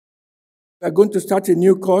We are going to start a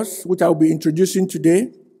new course, which I'll be introducing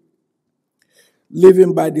today,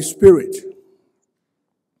 Living by the Spirit.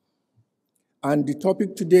 And the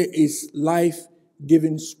topic today is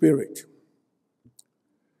Life-Giving Spirit.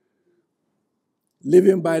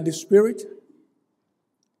 Living by the Spirit.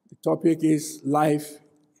 The topic is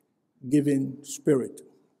Life-Giving Spirit.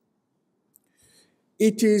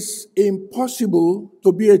 It is impossible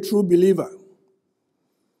to be a true believer.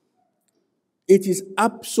 It is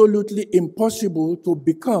absolutely impossible to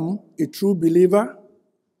become a true believer,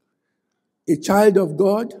 a child of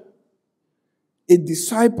God, a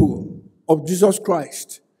disciple of Jesus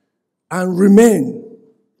Christ, and remain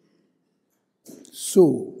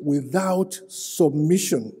so without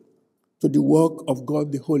submission to the work of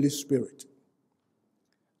God the Holy Spirit.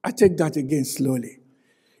 I take that again slowly.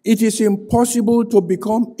 It is impossible to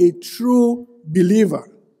become a true believer,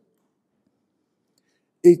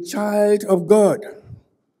 a child of God,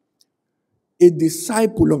 a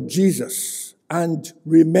disciple of Jesus, and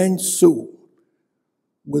remain so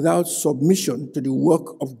without submission to the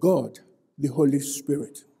work of God, the Holy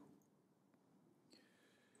Spirit.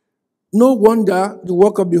 No wonder the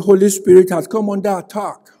work of the Holy Spirit has come under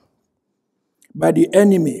attack by the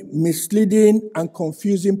enemy, misleading and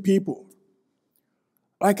confusing people.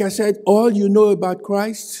 Like I said, all you know about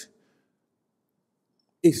Christ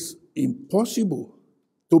is impossible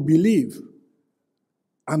to believe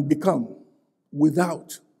and become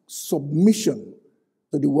without submission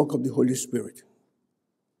to the work of the Holy Spirit.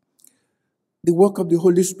 The work of the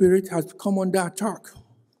Holy Spirit has come under attack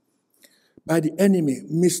by the enemy,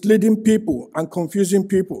 misleading people and confusing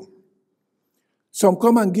people. Some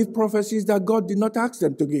come and give prophecies that God did not ask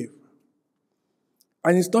them to give.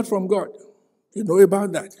 And it's not from God. You know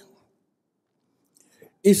about that.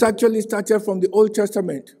 It's actually started from the Old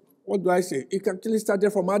Testament. What do I say? It actually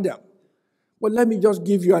started from Adam. But let me just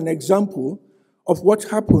give you an example of what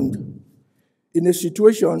happened in a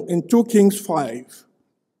situation in 2 Kings 5.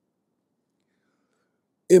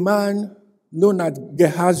 A man known as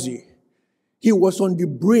Gehazi, he was on the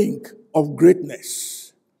brink of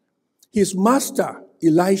greatness. His master,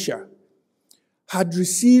 Elisha, had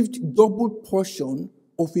received double portion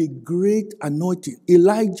of a great anointing.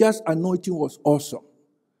 Elijah's anointing was awesome.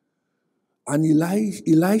 And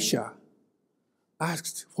Elisha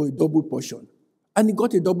asked for a double portion. And he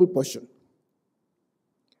got a double portion.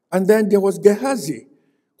 And then there was Gehazi,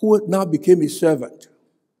 who now became a servant,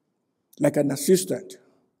 like an assistant,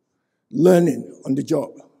 learning on the job.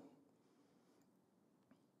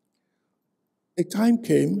 A time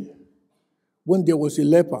came when there was a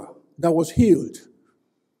leper that was healed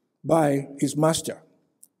by his master,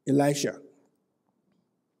 Elisha.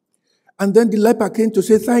 And then the leper came to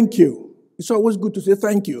say thank you. It's always good to say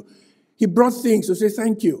thank you. He brought things to say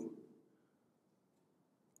thank you.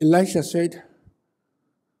 Elisha said,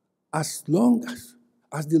 as long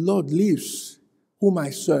as the Lord lives, whom I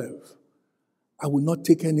serve, I will not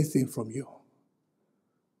take anything from you.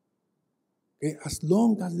 Okay? As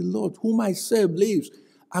long as the Lord, whom I serve, lives,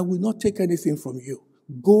 I will not take anything from you.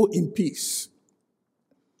 Go in peace.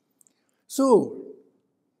 So,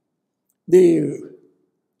 the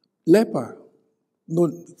leper,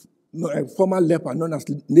 a former leper known as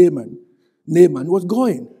Naaman was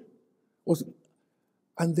going.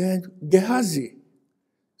 And then Gehazi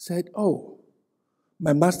said, oh,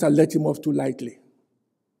 my master let him off too lightly.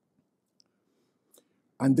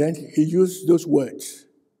 And then he used those words,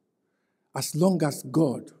 as long as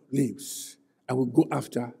God lives, I will go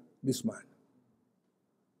after this man.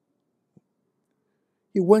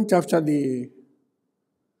 He went after the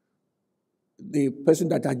person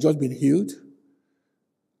that had just been healed.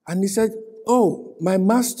 And he said, oh, my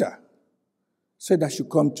master said I should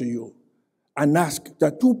come to you and ask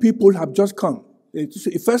that 2 people have just come.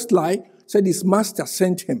 The first lie said his master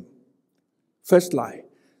sent him. First lie.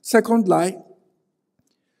 Second lie,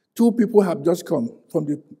 2 people have just come from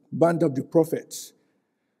the band of the prophets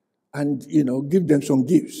and, give them some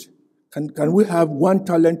gifts. Can we have 1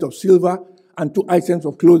 talent of silver and 2 items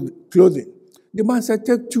of clothing? The man said,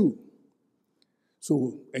 take 2.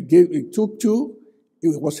 So he took 2. He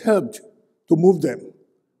was helped to move them.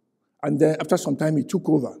 And then after some time, he took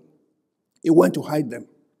over. He went to hide them.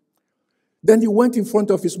 Then he went in front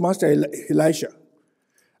of his master, Elisha.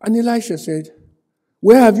 And Elisha said,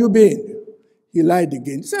 where have you been? He lied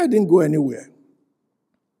again. He said, I didn't go anywhere.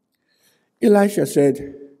 Elisha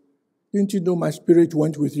said, didn't you know my spirit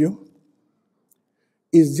went with you?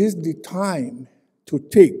 Is this the time to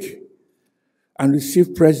take and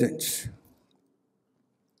receive presents?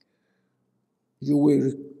 You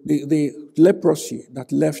will, the leprosy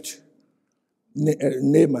that left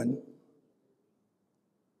Naaman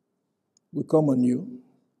will come on you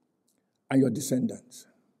and your descendants.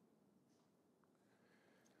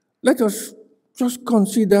 Let us just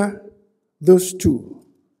consider those two.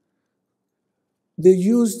 They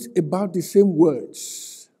used about the same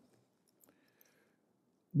words.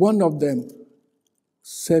 One of them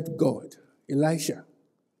said, God, Elisha,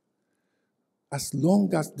 as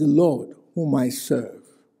long as the Lord whom I serve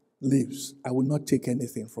lives, I will not take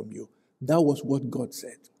anything from you. That was what God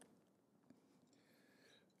said.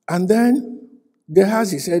 And then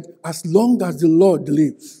Gehazi said, as long as the Lord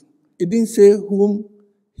lives. He didn't say whom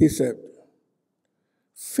he served.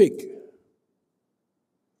 Fake.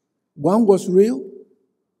 One was real,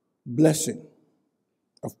 blessing.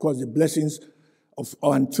 Of course, the blessings of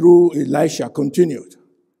and through Elisha continued.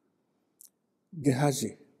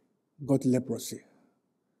 Gehazi got leprosy.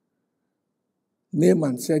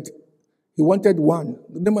 Naaman said he wanted one.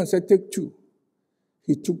 Naaman said, take two.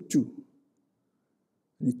 He took two.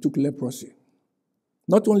 And he took leprosy.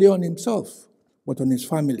 Not only on himself, but on his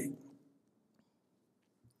family.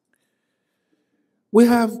 We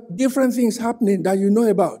have different things happening that you know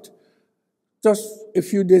about. Just a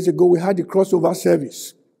few days ago, we had the crossover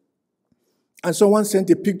service. And someone sent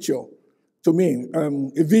a picture to me,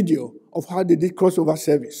 a video of how they did crossover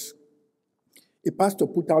service. A pastor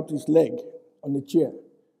put out his leg on a chair,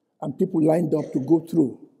 and people lined up to go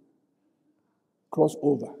through.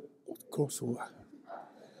 Crossover.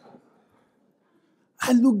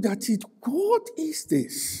 I looked at it. What is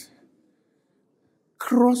this?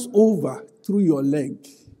 Cross over through your leg.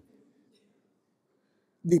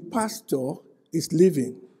 The pastor is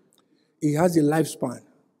living. He has a lifespan.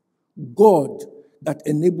 God that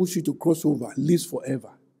enables you to cross over lives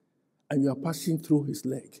forever. And you are passing through his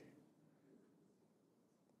leg.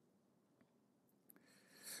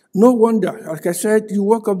 No wonder, like I said, the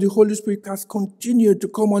work of the Holy Spirit has continued to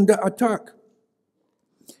come under attack.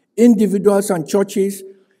 Individuals and churches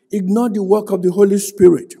ignore the work of the Holy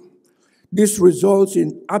Spirit. This results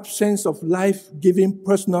in absence of life-giving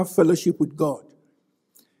personal fellowship with God.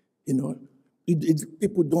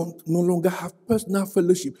 People don't no longer have personal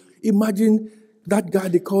fellowship. Imagine that guy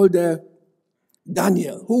they called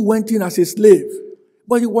Daniel, who went in as a slave,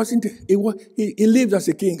 but he wasn't. He lived as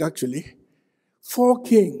a king actually. 4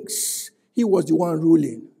 kings. He was the one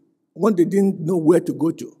ruling. When they didn't know where to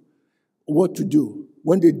go to, what to do.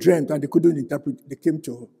 When they dreamt and they couldn't interpret, they came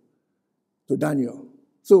to Daniel.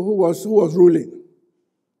 So who was ruling?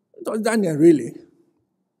 It was Daniel, really.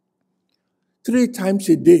 3 times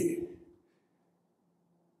a day,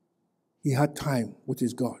 he had time with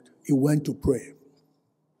his God. He went to pray.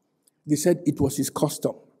 They said it was his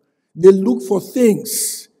custom. They looked for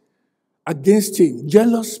things against him,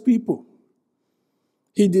 jealous people.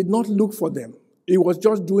 He did not look for them. He was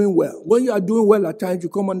just doing well. When you are doing well at times, you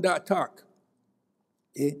come under attack.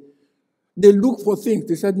 They look for things.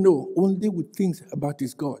 They said, no, only with things about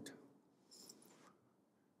his God.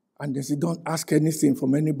 And they said, don't ask anything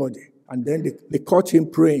from anybody. And then they caught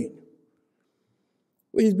him praying.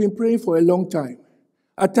 Well, he's been praying for a long time.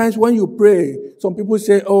 At times when you pray, some people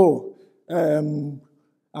say, I'm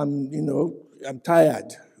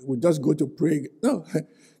tired. We'll just go to pray. No.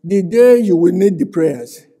 The day you will need the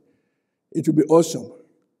prayers, it will be awesome.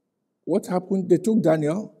 What happened? They took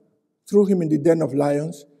Daniel, threw him in the den of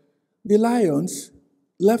lions. The lions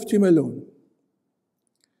left him alone.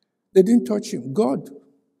 They didn't touch him. God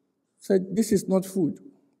said, this is not food.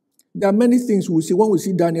 There are many things we see. When we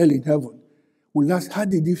see Daniel in heaven, we'll ask, how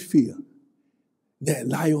did he feel? There are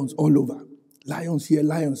lions all over. Lions here,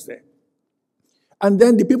 lions there. And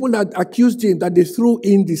then the people that accused him, that they threw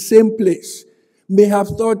in the same place, may have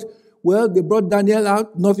thought, well, they brought Daniel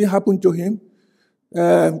out, nothing happened to him. We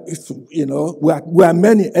are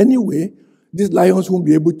many anyway. These lions won't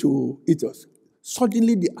be able to eat us.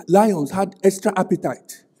 Suddenly, the lions had extra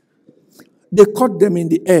appetite. They caught them in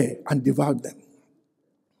the air and devoured them.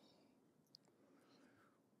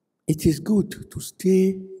 It is good to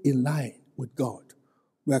stay in line with God.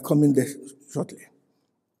 We are coming there shortly.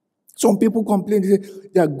 Some people complain, they say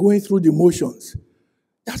they are going through the motions.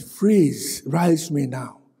 That phrase riles me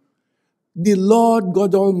now. The Lord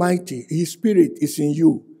God Almighty, His Spirit is in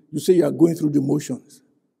you. You say you are going through the motions.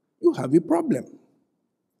 You have a problem.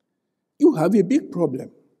 You have a big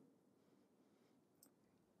problem.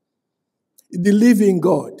 The living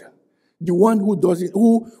God, the one who does it,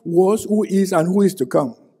 who was, who is, and who is to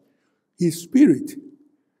come. His Spirit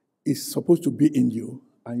is supposed to be in you,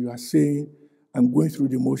 and you are saying, I'm going through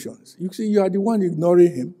the motions. You see, you are the one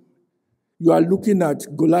ignoring Him. You are looking at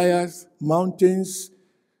Goliath, mountains.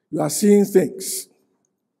 You are seeing things.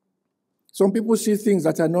 Some people see things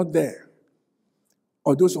that are not there.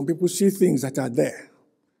 Although some people see things that are there.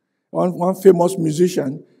 One famous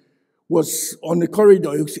musician was on the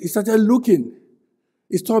corridor. He started looking.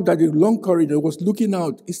 He stopped at the long corridor, was looking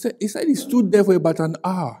out. He said he stood there for about an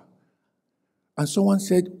hour. And someone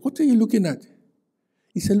said, "What are you looking at?"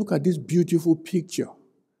 He said, "Look at this beautiful picture."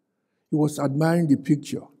 He was admiring the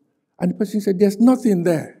picture. And the person said, "There's nothing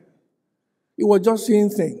there." He was just seeing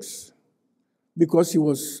things because he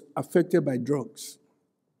was affected by drugs.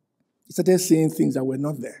 He started seeing things that were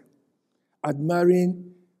not there.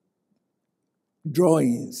 Admiring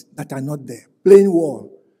drawings that are not there. Plain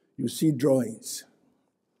wall, you see drawings.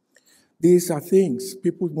 These are things.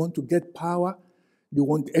 People want to get power. They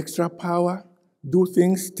want extra power, do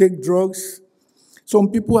things, take drugs.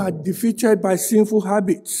 Some people are defeated by sinful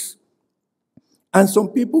habits. And some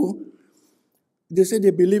people, they say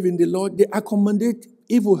they believe in the Lord, they accommodate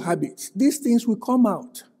evil habits. These things will come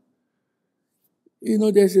out.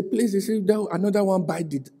 There's a place, they say, another one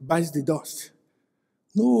bites the dust.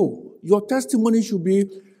 No, your testimony should be,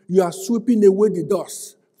 you are sweeping away the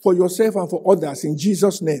dust for yourself and for others in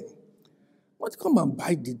Jesus' name. Not come and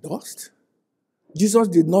bite the dust. Jesus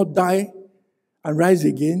did not die and rise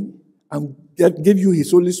again and gave you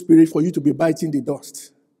his Holy Spirit for you to be biting the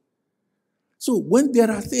dust. So when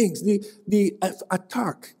there are things, the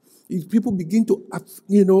attack, people begin to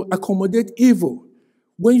accommodate evil.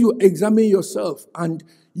 When you examine yourself and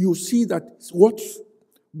you see that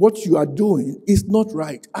what you are doing is not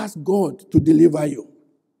right, ask God to deliver you.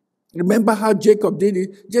 Remember how Jacob did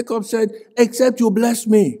it? Jacob said, "Except you bless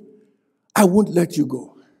me, I won't let you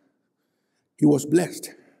go." He was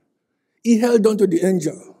blessed. He held on to the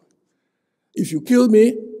angel. "If you kill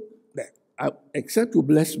me, except you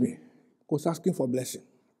bless me." He was asking for blessing.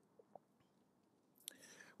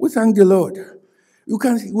 We thank the Lord.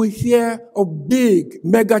 We hear of big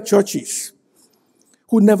mega churches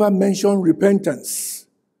who never mention repentance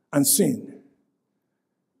and sin.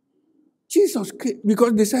 Jesus came,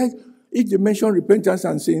 because they said if they mention repentance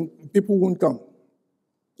and sin, people won't come.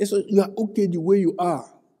 They said, "You are okay the way you are.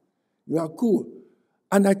 You are cool."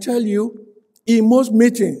 And I tell you, in most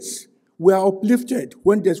meetings, we are uplifted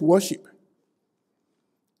when there's worship.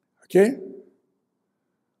 Okay?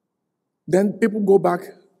 Then people go back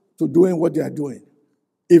to doing what they are doing.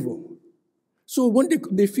 Evil. So when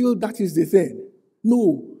they feel that is the thing,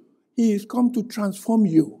 no, he is come to transform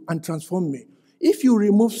you and transform me. If you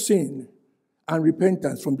remove sin and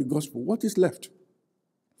repentance from the gospel, what is left?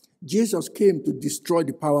 Jesus came to destroy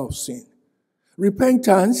the power of sin.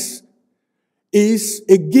 Repentance is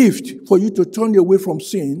a gift for you to turn away from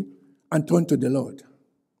sin and turn to the Lord.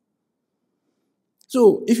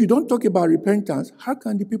 So if you don't talk about repentance, how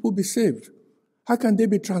can the people be saved? How can they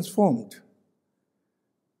be transformed?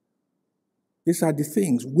 These are the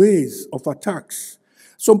things, ways of attacks.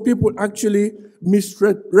 Some people actually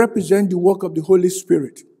misrepresent the work of the Holy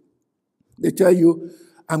Spirit. They tell you,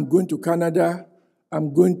 "I'm going to Canada,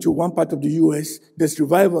 I'm going to one part of the US, there's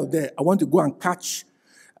revival there. I want to go and catch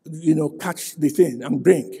the thing and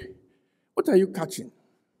bring." What are you catching?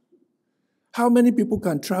 How many people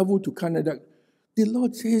can travel to Canada? The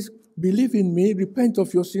Lord says, "Believe in me, repent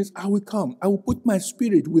of your sins, I will come. I will put my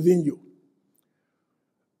spirit within you."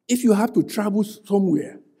 If you have to travel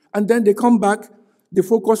somewhere, and then they come back, they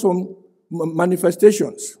focus on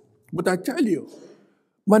manifestations. But I tell you,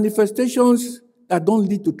 manifestations that don't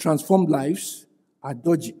lead to transformed lives are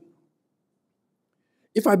dodgy.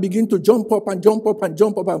 If I begin to jump up and jump up and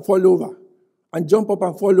jump up and fall over, and jump up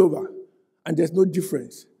and fall over, and there's no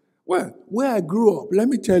difference. Well, where I grew up, let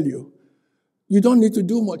me tell you, you don't need to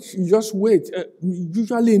do much. You just wait.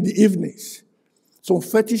 Usually in the evenings, some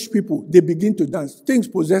fetish people, they begin to dance. Things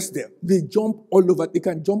possess them. They jump all over. They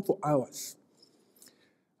can jump for hours.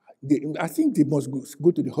 I think they must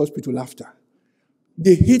go to the hospital after.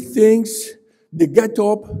 They hit things. They get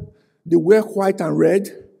up. They wear white and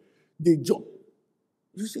red. They jump.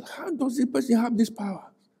 You say, how does the person have this power?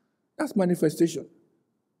 That's manifestation.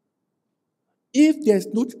 If there's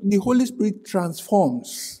not, the Holy Spirit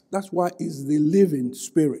transforms. That's why it's the living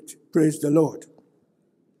Spirit. Praise the Lord.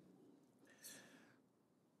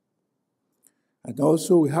 And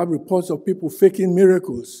also we have reports of people faking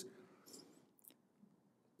miracles,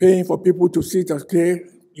 paying for people to sit, okay,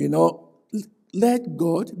 let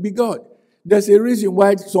God be God. There's a reason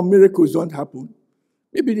why some miracles don't happen.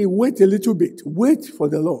 Maybe they wait a little bit, wait for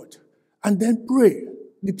the Lord, and then pray.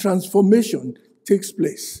 The transformation takes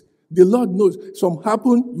place. The Lord knows. Some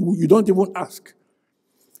happen, you don't even ask.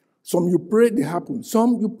 Some you pray, they happen.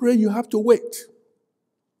 Some you pray, you have to wait.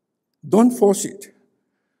 Don't force it.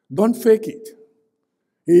 Don't fake it.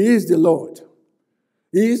 He is the Lord.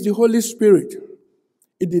 He is the Holy Spirit.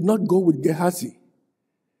 It did not go with Gehazi.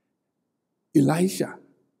 Elisha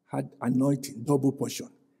had anointing, double portion.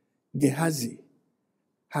 Gehazi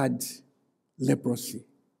had leprosy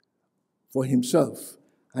for himself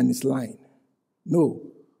and his line. No,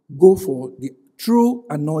 go for the true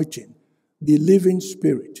anointing, the living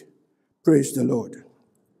spirit. Praise the Lord.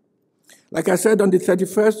 Like I said, on the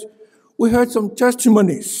 31st, we heard some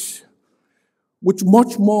testimonies, with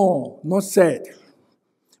much more not said,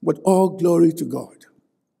 but all glory to God.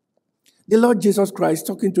 The Lord Jesus Christ,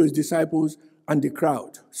 talking to his disciples and the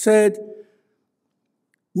crowd, said,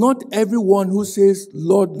 not everyone who says,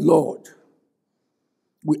 Lord, Lord,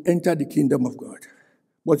 will enter the kingdom of God,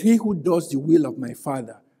 but he who does the will of my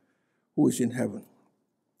Father who is in heaven.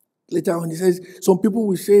 Later on, he says, some people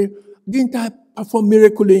will say, didn't I perform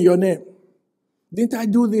miracle in your name? Didn't I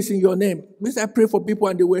do this in your name? Didn't I pray for people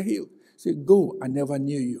and they were healed? Say, go, I never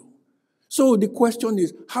knew you. So the question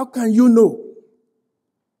is, how can you know?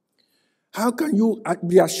 How can you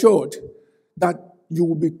be assured that you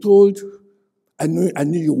will be told, I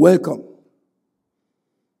knew you, welcome?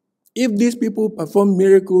 If these people perform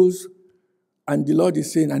miracles and the Lord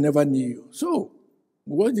is saying, I never knew you. So,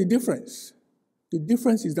 what's the difference? The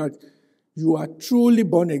difference is that you are truly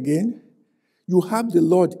born again, you have the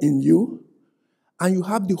Lord in you, and you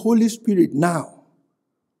have the Holy Spirit now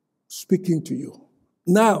speaking to you.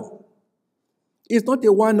 Now, it's not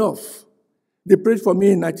a one-off. They prayed for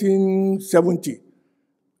me in 1970.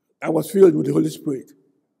 I was filled with the Holy Spirit.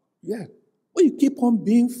 Yeah. Well, you keep on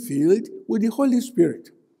being filled with the Holy Spirit.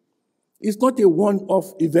 It's not a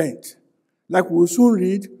one-off event. Like we'll soon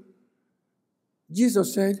read,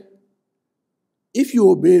 Jesus said, if you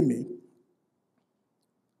obey me,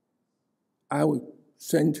 I will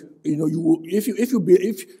send, you will,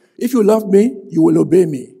 if you love me, you will obey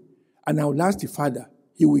me. And I will ask the Father,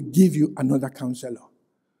 he will give you another counselor.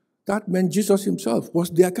 That meant Jesus himself was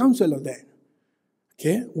their counselor then.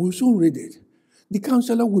 Okay, we'll soon read it. The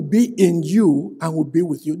counselor will be in you and will be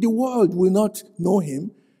with you. The world will not know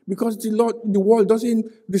him because the world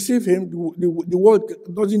doesn't receive him. The world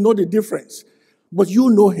doesn't know the difference. But you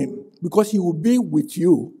know him because he will be with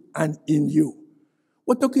you and in you.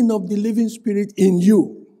 We're talking of the living spirit in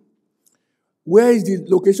you. Where is the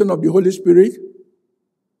location of the Holy Spirit?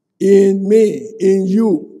 In me, in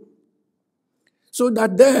you. So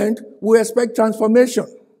that then we expect transformation.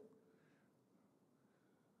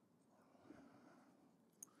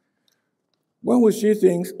 When we see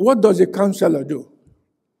things, what does a counselor do?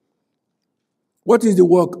 What is the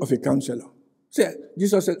work of a counselor?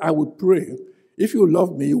 Jesus said, I will pray. If you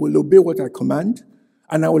love me, you will obey what I command,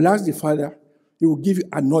 and I will ask the Father, he will give you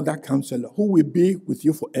another counselor who will be with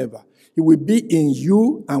you forever. He will be in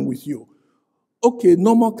you and with you. Okay,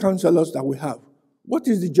 normal counselors that we have. What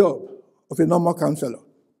is the job of a normal counselor?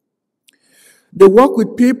 They work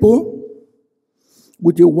with people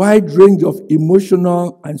with a wide range of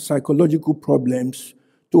emotional and psychological problems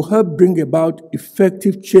to help bring about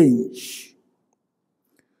effective change.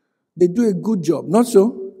 They do a good job, not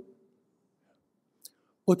so?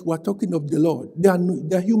 But we're talking of the Lord. They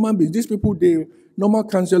are human beings. These people, normal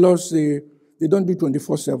counselors, they don't do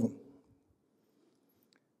 24/7.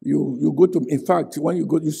 You go to, in fact, when you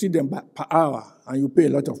go, you see them per hour and you pay a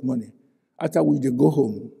lot of money. After which they go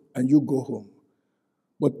home and you go home.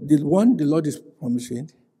 But the one the Lord is promising,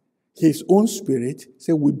 his own spirit,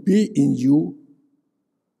 will be in you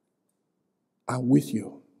and with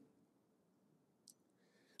you.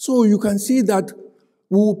 So you can see that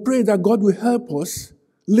we will pray that God will help us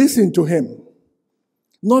listen to him,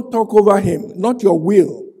 not talk over him, not your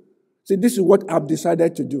will. Say, this is what I've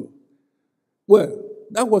decided to do. Well,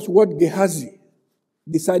 that was what Gehazi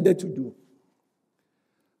decided to do.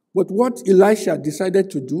 But what Elisha decided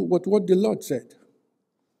to do was what the Lord said.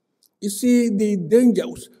 You see, the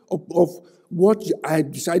dangers of what I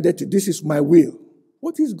decided to, this is my will.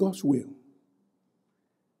 What is God's will?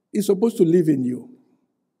 It's supposed to live in you.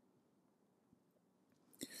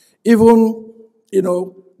 Even,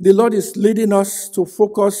 the Lord is leading us to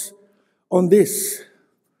focus on this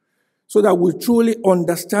so that we truly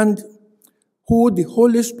understand who the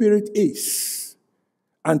Holy Spirit is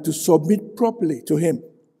and to submit properly to him.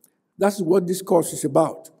 That's what this course is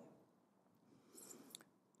about.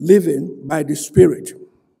 Living by the Spirit.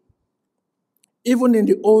 Even in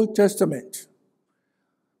the Old Testament,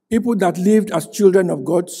 people that lived as children of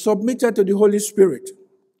God submitted to the Holy Spirit.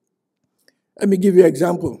 Let me give you an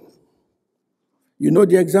example. You know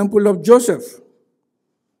the example of Joseph.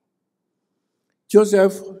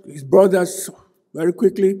 Joseph, his brothers, very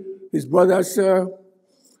quickly, his brothers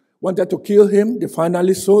wanted to kill him. They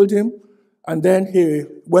finally sold him. And then he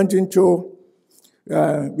went into,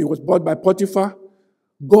 he was bought by Potiphar.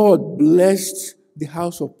 God blessed the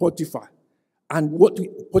house of Potiphar and what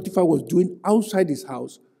Potiphar was doing outside his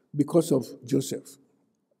house because of Joseph.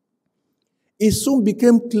 It soon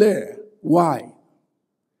became clear why.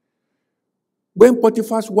 When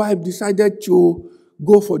Potiphar's wife decided to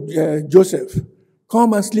go for Joseph,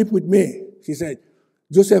 come and sleep with me, she said,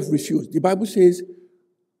 Joseph refused. The Bible says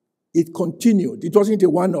it continued. It wasn't a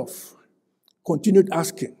one-off. Continued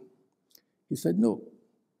asking. He said, no.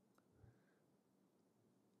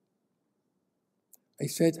 I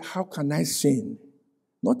said, how can I sin?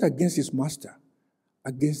 Not against his master,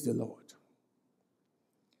 against the Lord.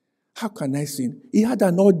 How can I sin? He had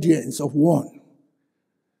an audience of one.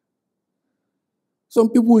 Some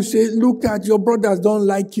people will say, look at your brothers don't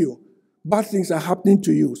like you. Bad things are happening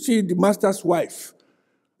to you. See, the master's wife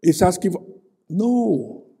is asking for...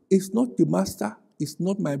 No, it's not the master. It's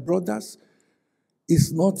not my brothers.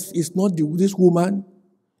 It's not this woman.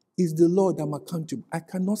 It's the Lord I'm accountable. I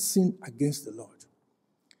cannot sin against the Lord.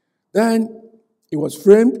 Then he was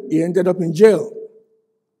framed. He ended up in jail.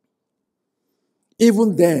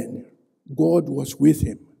 Even then, God was with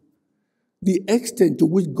him. The extent to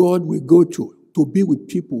which God will go to be with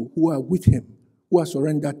people who are with him, who are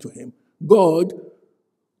surrendered to him. God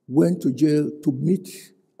went to jail to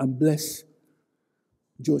meet and bless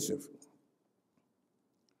Joseph.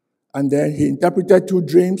 And then he interpreted 2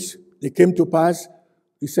 dreams. They came to pass.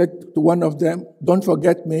 He said to one of them, don't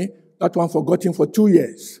forget me. That one forgot him for 2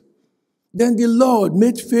 years. Then the Lord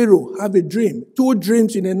made Pharaoh have a dream, 2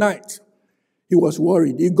 dreams in a night. He was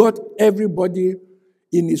worried. He got everybody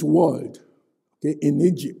in his world, okay, in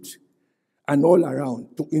Egypt and all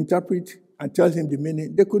around to interpret and tell him the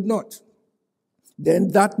meaning. They could not. Then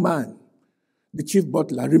that man, the chief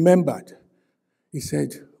butler, remembered. He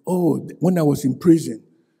said, oh, when I was in prison,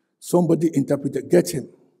 somebody interpreted, get him.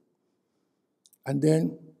 And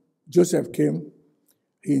then Joseph came.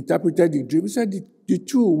 He interpreted the dream. He said the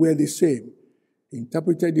 2 were the same. He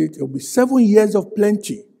interpreted it. It will be 7 years of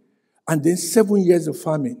plenty and then 7 years of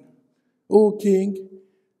famine. Oh, king,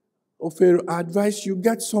 oh, Pharaoh, I advise you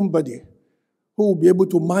get somebody who will be able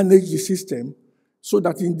to manage the system so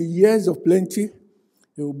that in the years of plenty,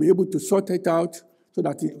 he will be able to sort it out so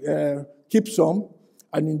that it keeps some.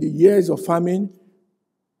 And in the years of famine,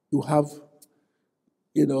 you have,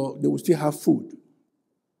 they will still have food.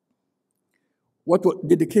 What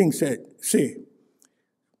did the king say?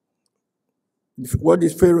 What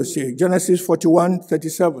did Pharaoh say? Genesis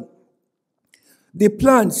 41:37. The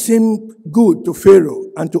plan seemed good to Pharaoh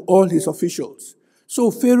and to all his officials.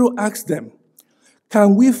 So Pharaoh asked them,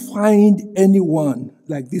 can we find anyone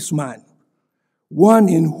like this man, one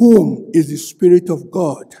in whom is the Spirit of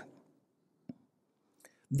God?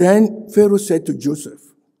 Then Pharaoh said to Joseph,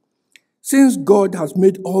 since God has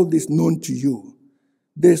made all this known to you,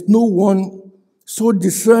 there's no one so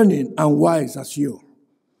discerning and wise as you.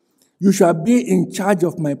 You shall be in charge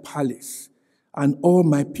of my palace, and all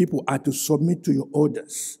my people are to submit to your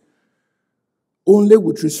orders. Only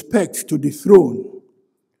with respect to the throne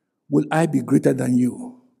will I be greater than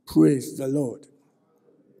you. Praise the Lord.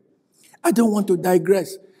 I don't want to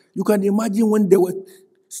digress. You can imagine when there was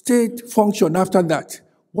state function after that.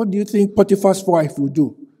 What do you think Potiphar's wife will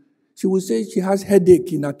do? She will say she has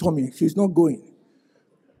headache in her tummy. She's not going.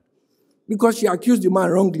 Because she accused the man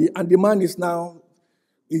wrongly, and the man is now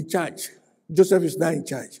in charge. Joseph is now in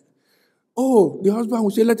charge. Oh, the husband will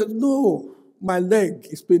say, no, my leg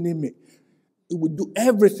is paining me. He would do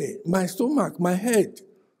everything, my stomach, my head.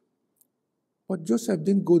 But Joseph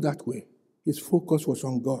didn't go that way. His focus was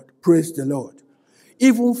on God. Praise the Lord.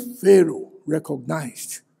 Even Pharaoh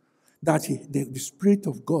recognized that the Spirit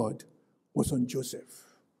of God was on Joseph.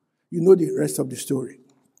 You know the rest of the story.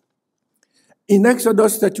 In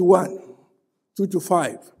Exodus 31,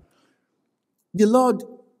 2-5, the Lord,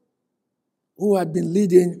 who had been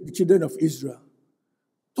leading the children of Israel,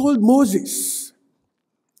 told Moses,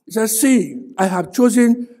 he said, see, I have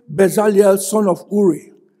chosen Bezalel, son of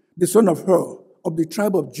Uri, the son of Hur, of the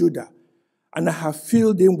tribe of Judah, and I have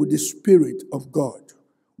filled him with the Spirit of God,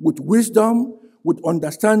 with wisdom, with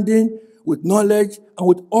understanding, with knowledge, and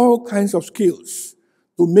with all kinds of skills,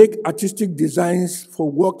 to make artistic designs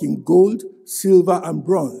for work in gold, silver, and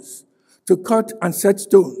bronze, to cut and set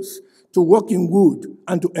stones, to work in wood,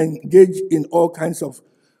 and to engage in all kinds of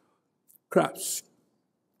crafts.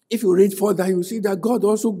 If you read further, you see that God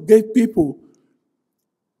also gave people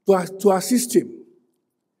to assist him.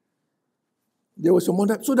 There was some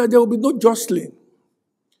other, so that there will be no jostling.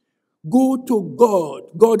 Go to God.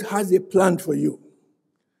 God has a plan for you.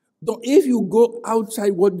 If you go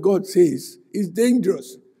outside what God says, it's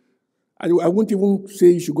dangerous. I won't even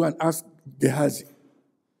say you should go and ask Gehazi.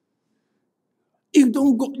 If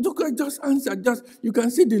don't go, you can just answer. You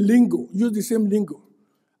can see the lingo, use the same lingo.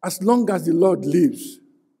 As long as the Lord lives.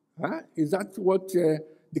 Huh? Is that what the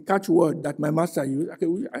catchword that my master used? Okay,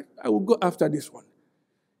 I will go after this one.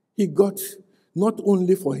 He got not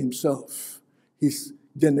only for himself, his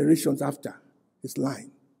generations after his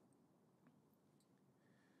line.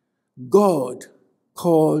 God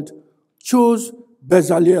chose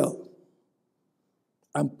Bezalel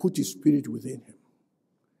and put his spirit within him.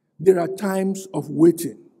 There are times of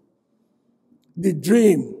waiting. The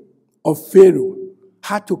dream of Pharaoh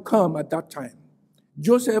had to come at that time.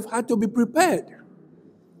 Joseph had to be prepared.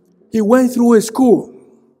 He went through a school.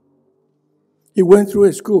 We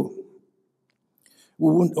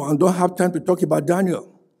don't have time to talk about Daniel.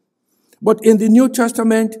 But in the New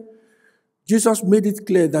Testament, Jesus made it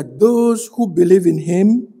clear that those who believe in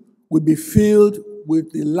him will be filled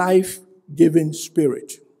with the life-giving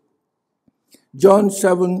spirit. John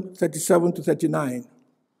 7:37-39.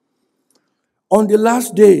 On the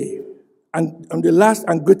last day, and on the last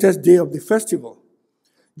and greatest day of the festival,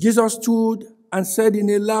 Jesus stood and said in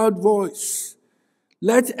a loud voice,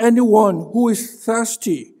 "Let anyone who is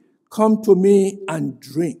thirsty come to me and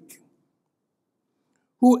drink.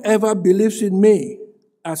 Whoever believes in me,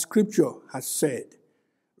 as Scripture has said,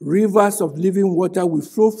 rivers of living water will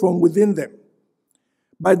flow from within them."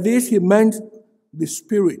 By this he meant the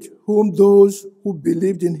Spirit, whom those who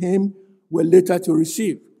believed in him were later to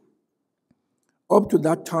receive. Up to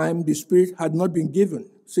that time, the Spirit had not been given,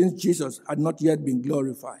 since Jesus had not yet been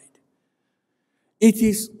glorified. It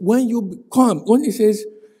is when you come, when he says,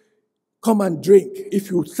 "Come and drink,"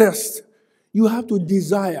 if you thirst, you have to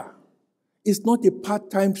desire. It's not a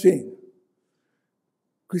part-time thing.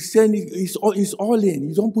 Christianity is all in.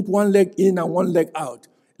 You don't put one leg in and one leg out.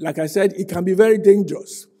 Like I said, it can be very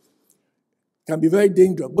dangerous. But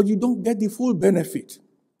you don't get the full benefit.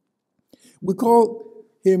 We call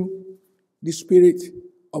him the Spirit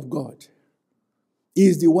of God. He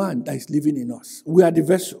is the one that is living in us. We are the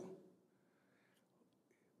vessel.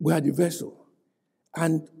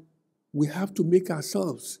 And we have to make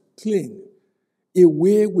ourselves clean,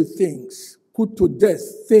 away with things, put to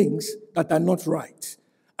death things that are not right.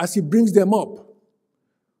 As he brings them up,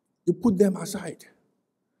 you put them aside,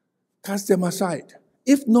 cast them aside.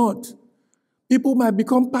 If not, people might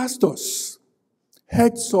become pastors,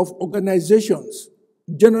 heads of organizations,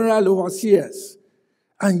 general overseers,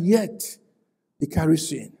 and yet they carry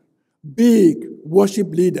sin. Big worship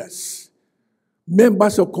leaders,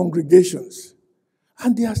 members of congregations,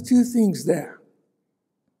 and there are still things there.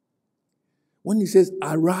 When he says,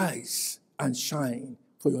 "Arise and shine,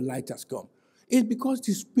 for your light has come," it's because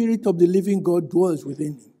the Spirit of the living God dwells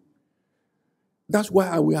within him. That's why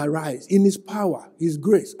I will arise. In his power, his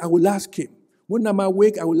grace, I will ask him. When I'm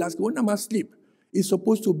awake, I will ask him. When I'm asleep, it's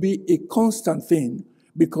supposed to be a constant thing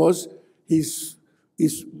because his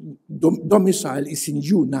domicile is in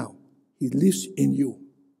you now. He lives in you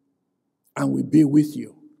and will be with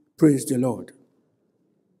you. Praise the Lord.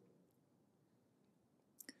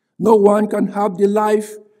 No one can have the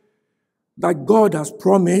life that God has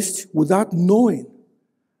promised without knowing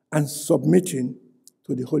and submitting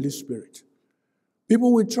to the Holy Spirit.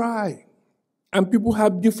 People will try, and people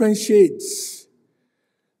have different shades.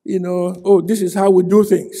 This is how we do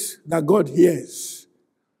things, that God hears.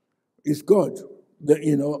 It's God.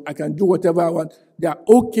 I can do whatever I want. They are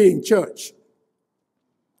okay in church.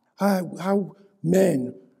 How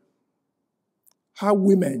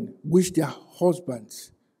women wish their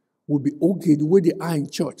husbands would be okay the way they are in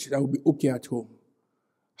church, that would be okay at home.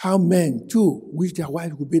 How men, too, wish their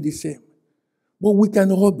wives would be the same. But we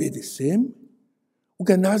can all be the same. We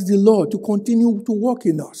can ask the Lord to continue to work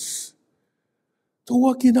in us.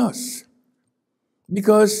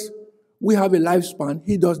 Because we have a lifespan.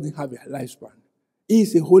 He doesn't have a lifespan. He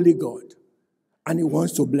is a holy God, and he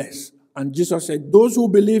wants to bless. And Jesus said, those who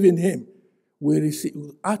believe in him will receive,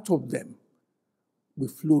 out of them will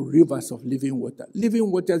flow rivers of living water. Living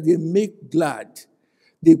waters, they make glad.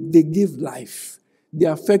 They give life. They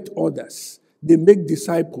affect others. They make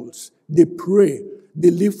disciples. They pray.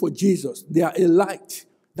 They live for Jesus. They are a light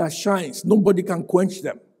that shines. Nobody can quench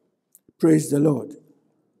them. Praise the Lord.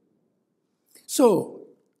 So,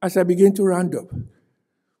 as I begin to round up,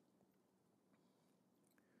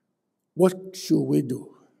 what should we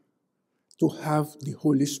do to have the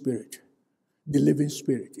Holy Spirit, the living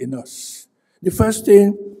Spirit in us? The first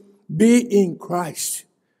thing, be in Christ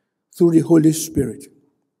through the Holy Spirit.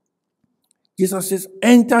 Jesus says,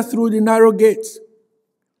 enter through the narrow gate.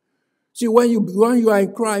 See, when you are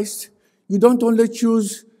in Christ, you don't only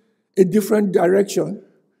choose a different direction,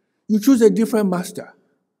 you choose a different master.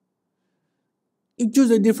 You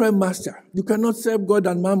choose a different master. You cannot serve God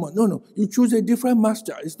and mammon. No. You choose a different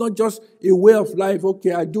master. It's not just a way of life.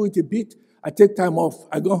 Okay, I do it a bit. I take time off.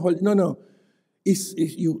 I go on holiday. No.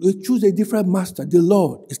 You choose a different master. The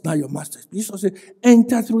Lord is not your master. Jesus said,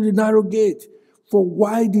 enter through the narrow gate. For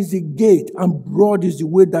wide is the gate and broad is the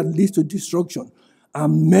way that leads to destruction.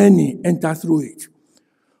 And many enter through it.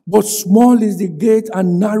 But small is the gate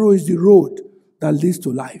and narrow is the road that leads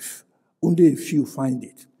to life. Only a few find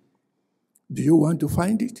it. Do you want to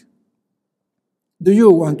find it? Do you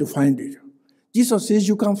want to find it? Jesus says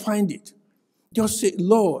you can find it. Just say,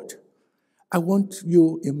 Lord, I want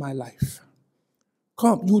you in my life.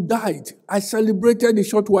 Come, you died. I celebrated a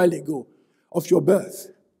short while ago of your birth.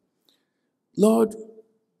 Lord,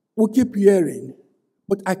 we keep hearing,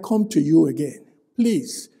 but I come to you again.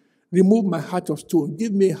 Please, remove my heart of stone.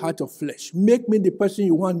 Give me a heart of flesh. Make me the person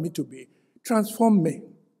you want me to be. Transform me.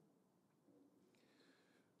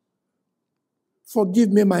 Forgive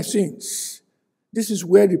me my sins. This is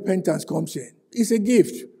where repentance comes in. It's a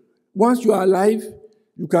gift. Once you are alive,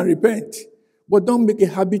 you can repent. But don't make a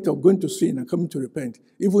habit of going to sin and coming to repent.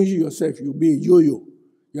 Even you yourself, you'll be a yo-yo.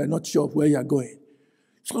 You are not sure of where you are going.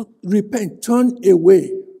 So repent. Turn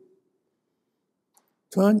away.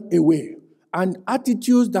 Turn away. And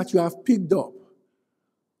attitudes that you have picked up,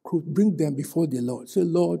 could bring them before the Lord. Say,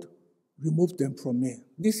 Lord, remove them from me.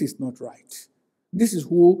 This is not right. This is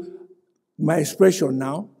who my expression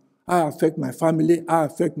now. I affect my family. I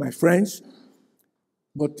affect my friends.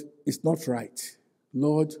 But it's not right.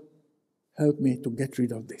 Lord, help me to get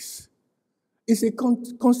rid of this. It's a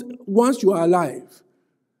once you are alive,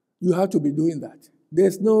 you have to be doing that.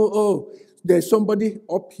 There's there's somebody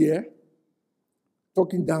up here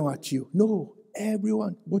talking down at you. No,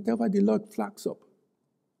 everyone, whatever the Lord flags up.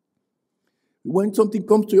 When something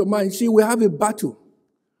comes to your mind, see, we have a battle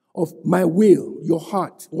of my will, your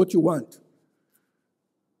heart, what you want.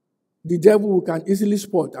 The devil we can easily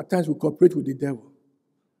spot. At times we cooperate with the devil.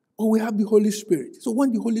 But we have the Holy Spirit. So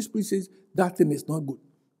when the Holy Spirit says that thing is not good,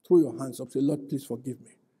 throw your hands up. Say, Lord, please forgive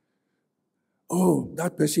me. Oh,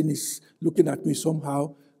 that person is looking at me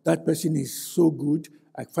somehow. That person is so good.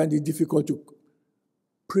 I find it difficult to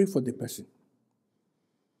pray for the person.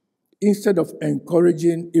 Instead of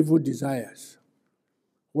encouraging evil desires,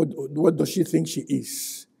 what does she think she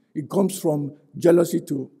is? It comes from jealousy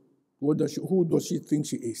to who does she think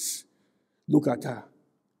she is? Look at her.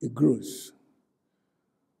 It grows.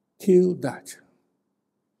 Kill that.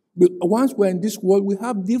 But once we're in this world, we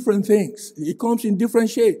have different things. It comes in different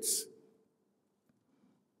shades.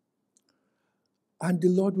 And the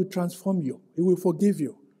Lord will transform you. He will forgive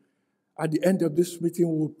you. At the end of this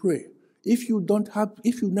meeting, we will pray. If you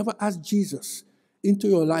never asked Jesus into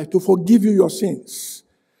your life to forgive you your sins,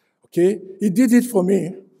 okay? He did it for me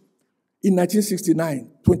in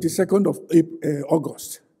 1969, 22nd of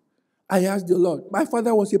August. I asked the Lord. My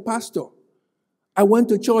father was a pastor. I went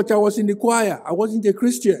to church. I was in the choir. I wasn't a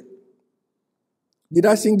Christian. Did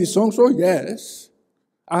I sing the songs? Oh, yes.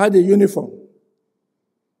 I had a uniform.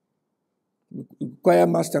 The choir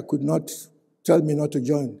master could not tell me not to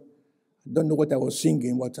join. I don't know what I was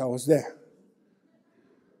singing, but I was there.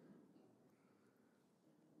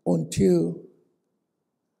 Until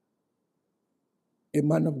a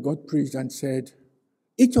man of God preached and said,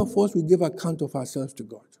 each of us will give account of ourselves to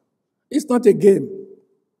God. It's not a game.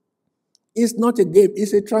 It's not a game.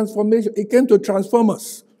 It's a transformation. It came to transform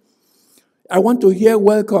us. I want to hear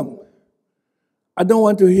welcome. I don't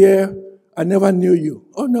want to hear, I never knew you.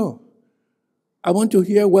 Oh, no. I want to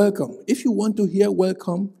hear welcome. If you want to hear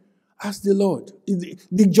welcome, ask the Lord.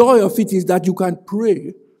 The joy of it is that you can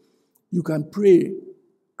pray. You can pray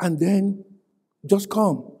and then just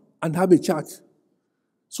come and have a chat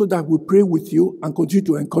so that we pray with you and continue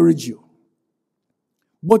to encourage you.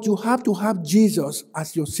 But you have to have Jesus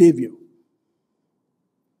as your Savior.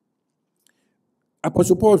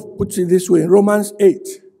 Apostle Paul puts it this way in Romans 8,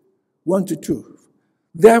 1-2.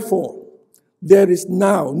 Therefore, there is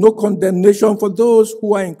now no condemnation for those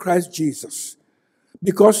who are in Christ Jesus.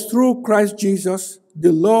 Because through Christ Jesus,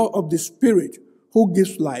 the law of the Spirit who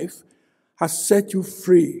gives life has set you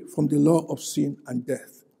free from the law of sin and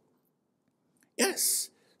death.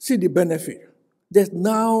 Yes, see the benefit. There's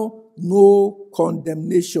now no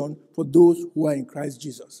condemnation for those who are in Christ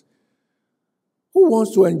Jesus. Who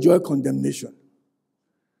wants to enjoy condemnation?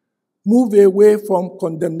 Move away from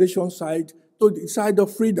condemnation side to the side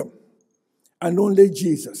of freedom. And only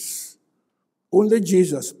Jesus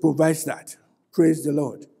provides that. Praise the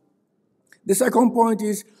Lord. The second point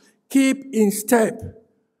is keep in step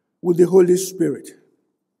with the Holy Spirit.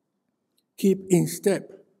 Keep in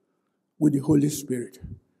step with the Holy Spirit.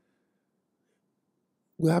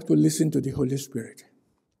 we have to listen to the Holy Spirit.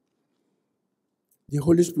 The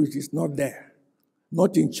Holy Spirit is not there,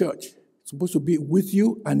 not in church. It's supposed to be with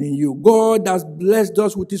you and in you. God has blessed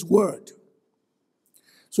us with His word.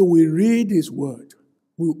 So we read His word.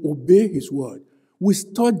 We obey His word. We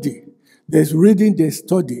study. There's reading, there's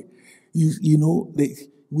study.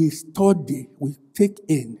 We study, we take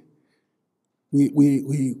in. We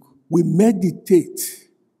meditate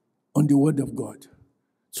on the word of God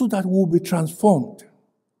so that we will be transformed.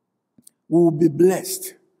 We will be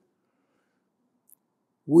blessed.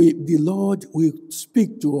 The Lord will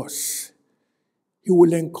speak to us. He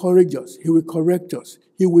will encourage us. He will correct us.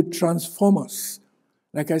 He will transform us.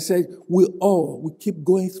 Like I said, we keep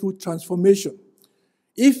going through transformation.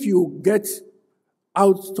 If you get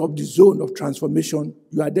out of the zone of transformation,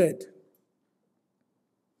 you are dead.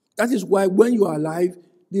 That is why when you are alive,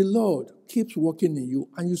 the Lord keeps working in you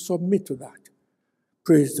and you submit to that.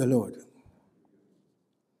 Praise the Lord.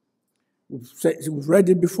 We've read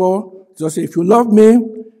it before. Just say, if you love me,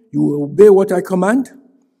 you will obey what I command.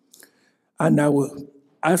 And I will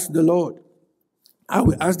ask the Lord, I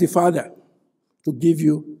will ask the Father to give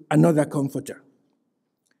you another comforter.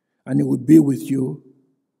 And He will be with you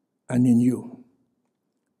and in you.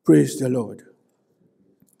 Praise the Lord.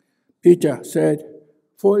 Peter said,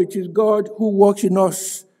 for it is God who works in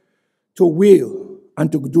us to will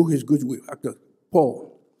and to do His good will. After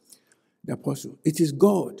Paul, the apostle, it is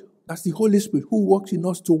God, that's the Holy Spirit, who works in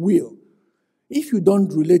us to will. If you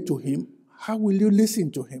don't relate to Him, how will you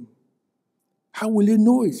listen to Him? How will you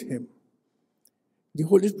know it's Him? The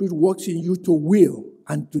Holy Spirit works in you to will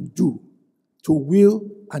and to do. To will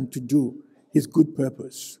and to do His good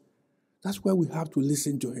purpose. That's why we have to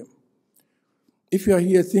listen to Him. If you are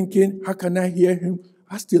here thinking, how can I hear Him?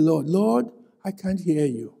 Ask the Lord, Lord, I can't hear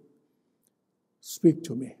you. Speak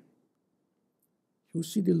to me. You will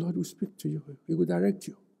see the Lord will speak to you. He will direct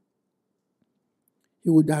you. He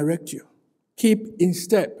will direct you. Keep in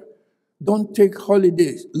step. Don't take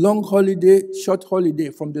holidays, long holiday, short holiday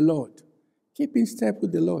from the Lord. Keep in step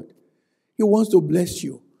with the Lord. He wants to bless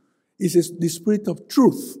you. It's the Spirit of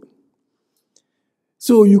truth.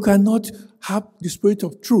 So you cannot have the Spirit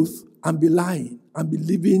of truth and be lying and be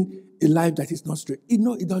living a life that is not straight.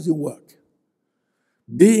 It doesn't work.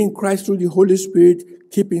 Be in Christ through the Holy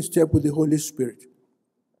Spirit. Keep in step with the Holy Spirit.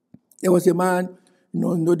 There was a man,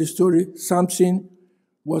 you know the story. Samson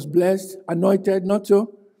was blessed, anointed, not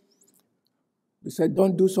so. He said,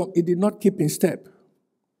 don't do so. He did not keep in step.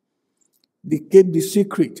 They kept the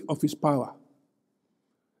secret of his power.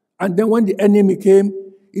 And then when the enemy came,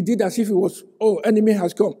 he did as if it was, enemy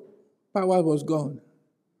has come. Power was gone.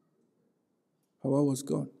 Power was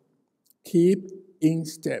gone. Keep in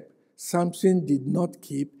step. Samson did not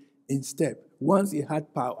keep in step. Once he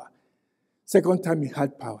had power. Second time he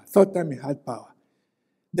had power. Third time he had power.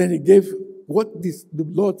 Then he gave what the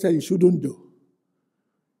Lord said he shouldn't do.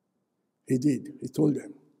 He did. He told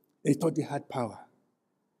them. They thought he had power.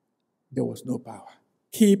 There was no power.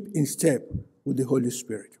 Keep in step with the Holy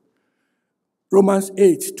Spirit. Romans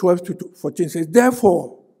 8:12-14 says,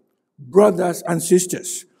 therefore, brothers and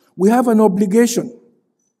sisters, we have an obligation,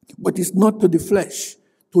 but it's not to the flesh,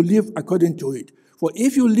 to live according to it. For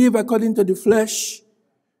if you live according to the flesh,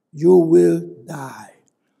 you will die.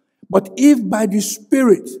 But if by the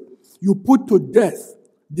Spirit you put to death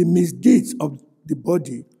the misdeeds of the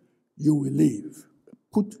body, you will live.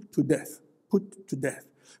 Put to death. Put to death.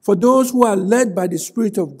 For those who are led by the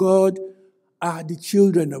Spirit of God are the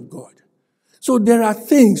children of God. So there are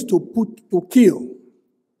things to kill.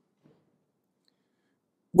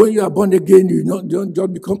 When you are born again, you don't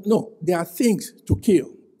just become, no, there are things to kill.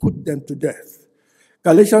 Put them to death.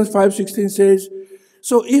 Galatians 5:16 says,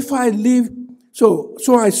 so if I live, so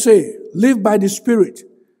I say, live by the Spirit,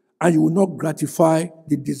 and you will not gratify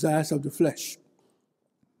the desires of the flesh.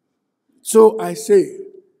 So I say,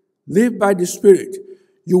 live by the Spirit,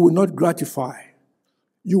 you will not gratify,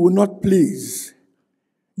 you will not please,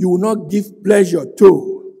 you will not give pleasure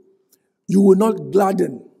to, you will not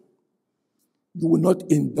gladden, you will not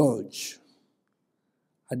indulge.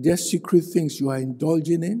 Are there secret things you are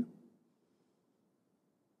indulging in?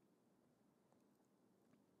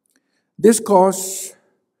 This course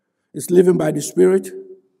is Living by the Spirit.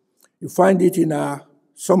 You find it in our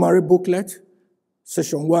summary booklet,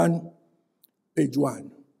 session 1, page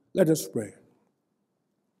 1. Let us pray.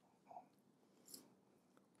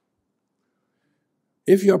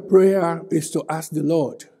 If your prayer is to ask the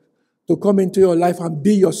Lord to come into your life and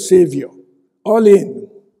be your Savior, all in,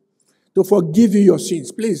 to forgive you your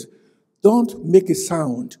sins, please don't make a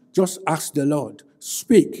sound. Just ask the Lord.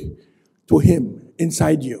 Speak to Him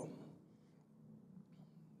inside you.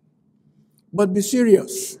 But be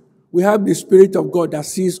serious. We have the Spirit of God that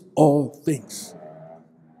sees all things.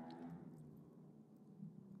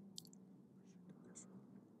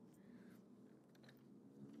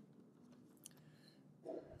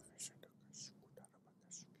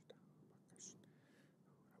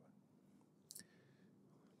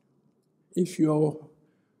 If you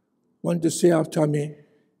want to say after me,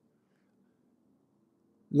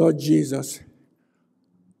 Lord Jesus,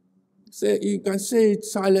 you can say it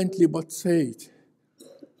silently, but say it.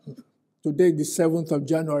 Today, the 7th of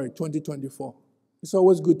January, 2024. It's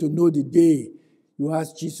always good to know the day you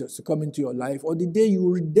ask Jesus to come into your life, or the day you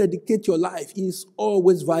rededicate your life is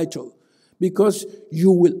always vital, because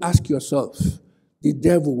you will ask yourself. The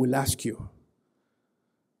devil will ask you.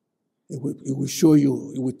 It will show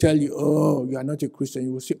you. It will tell you, oh, you are not a Christian.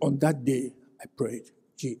 You will say, on that day, I prayed.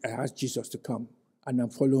 I asked Jesus to come, and I'm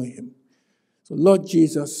following him. So, Lord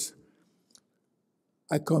Jesus,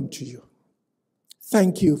 I come to you.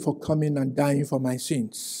 Thank you for coming and dying for my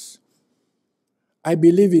sins. I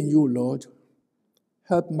believe in you, Lord.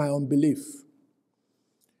 Help my unbelief.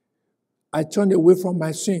 I turn away from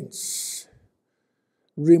my sins.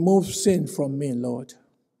 Remove sin from me, Lord.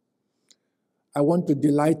 I want to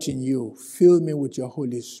delight in you. Fill me with your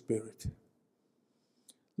Holy Spirit.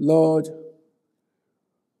 Lord,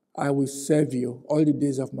 I will serve you all the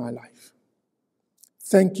days of my life.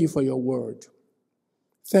 Thank you for your word.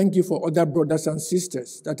 Thank you for other brothers and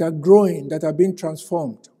sisters that are growing, that are being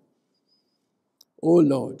transformed. Oh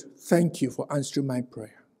Lord, thank you for answering my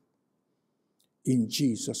prayer. In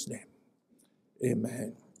Jesus' name,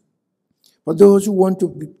 amen. For those who want to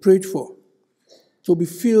be prayed for, to be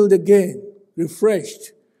filled again,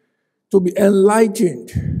 refreshed, to be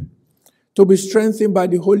enlightened, to be strengthened by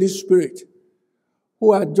the Holy Spirit, who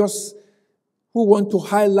want to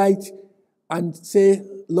highlight and say,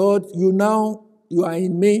 Lord, you are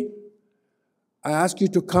in me. I ask you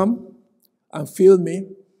to come and fill me.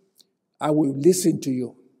 I will listen to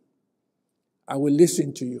you. I will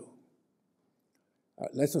listen to you.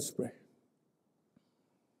 Let us pray.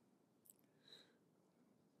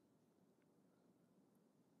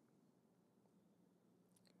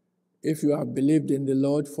 If you have believed in the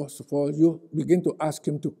Lord, first of all, you begin to ask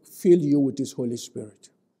him to fill you with his Holy Spirit.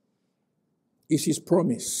 It's his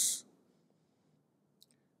promise.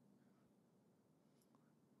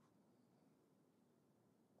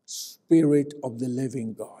 Spirit of the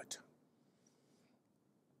living God,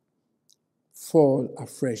 fall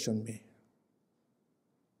afresh on me.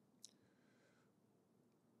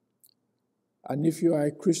 And if you are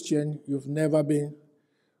a Christian, you've never been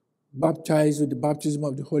baptized with the baptism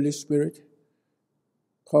of the Holy Spirit,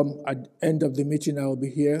 come at the end of the meeting, I will be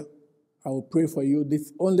here. I will pray for you. The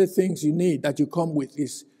only things you need that you come with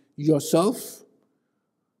is yourself,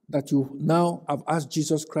 that you now have asked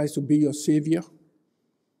Jesus Christ to be your Savior.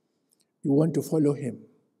 You want to follow him.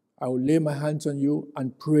 I will lay my hands on you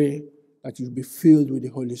and pray that you'll be filled with the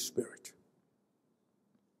Holy Spirit.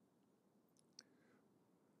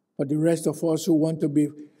 For the rest of us who want to be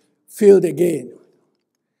filled again,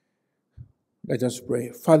 let us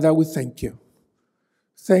pray. Father, we thank you.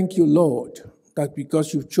 Thank you, Lord, that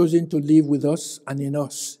because you've chosen to live with us and in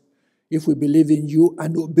us, if we believe in you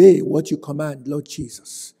and obey what you command, Lord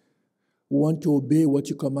Jesus, we want to obey what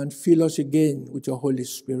you command. Fill us again with your Holy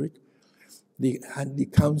Spirit, the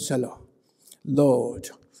Counselor, Lord,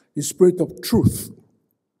 the Spirit of truth,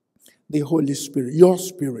 the Holy Spirit, your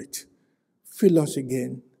Spirit. Fill us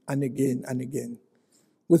again and again and again.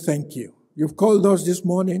 We thank you. You've called us this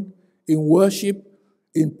morning in worship,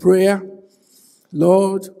 in prayer,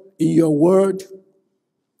 Lord, in your word,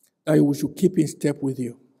 that we should keep in step with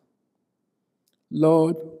you.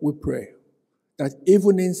 Lord, we pray that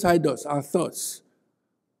even inside us, our thoughts,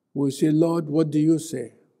 will say, Lord, what do you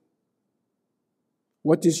say?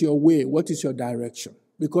 What is your way? What is your direction?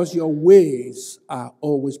 Because your ways are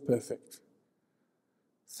always perfect.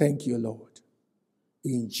 Thank you, Lord.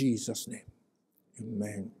 In Jesus' name,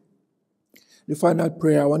 amen. The final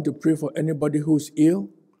prayer, I want to pray for anybody who's ill.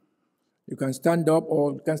 You can stand up,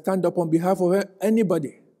 or you can stand up on behalf of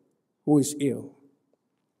anybody who is ill.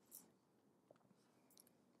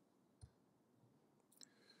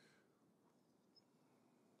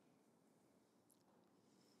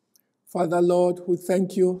 Father, Lord, we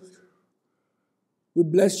thank you. We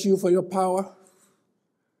bless you for your power,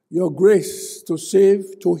 your grace to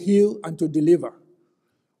save, to heal, and to deliver.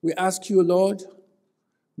 We ask you, Lord,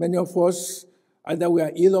 many of us, either we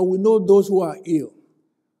are ill or we know those who are ill.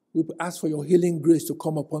 We ask for your healing grace to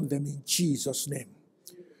come upon them in Jesus' name.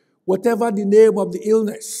 Whatever the name of the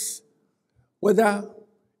illness, whether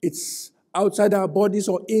it's outside our bodies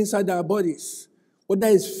or inside our bodies, whether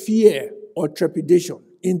it's fear, or trepidation.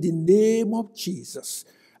 In the name of Jesus,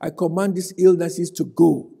 I command these illnesses to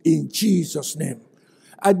go in Jesus' name.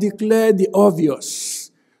 I declare the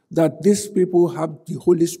obvious, that these people have the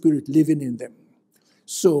Holy Spirit living in them.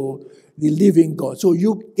 So, the living God. So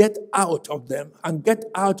you get out of them and get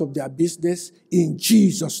out of their business in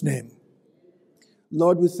Jesus' name.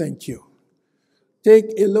 Lord, we thank you.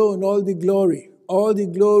 Take alone all the glory. All the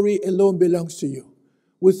glory alone belongs to you.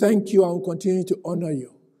 We thank you and we continue to honor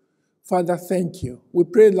you. Father, thank you. We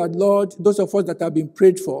pray that, Lord, those of us that have been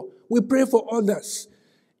prayed for, we pray for others.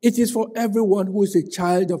 It is for everyone who is a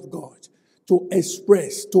child of God to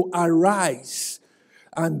express, to arise,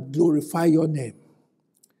 and glorify your name.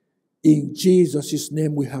 In Jesus'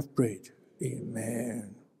 name we have prayed.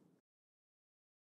 Amen.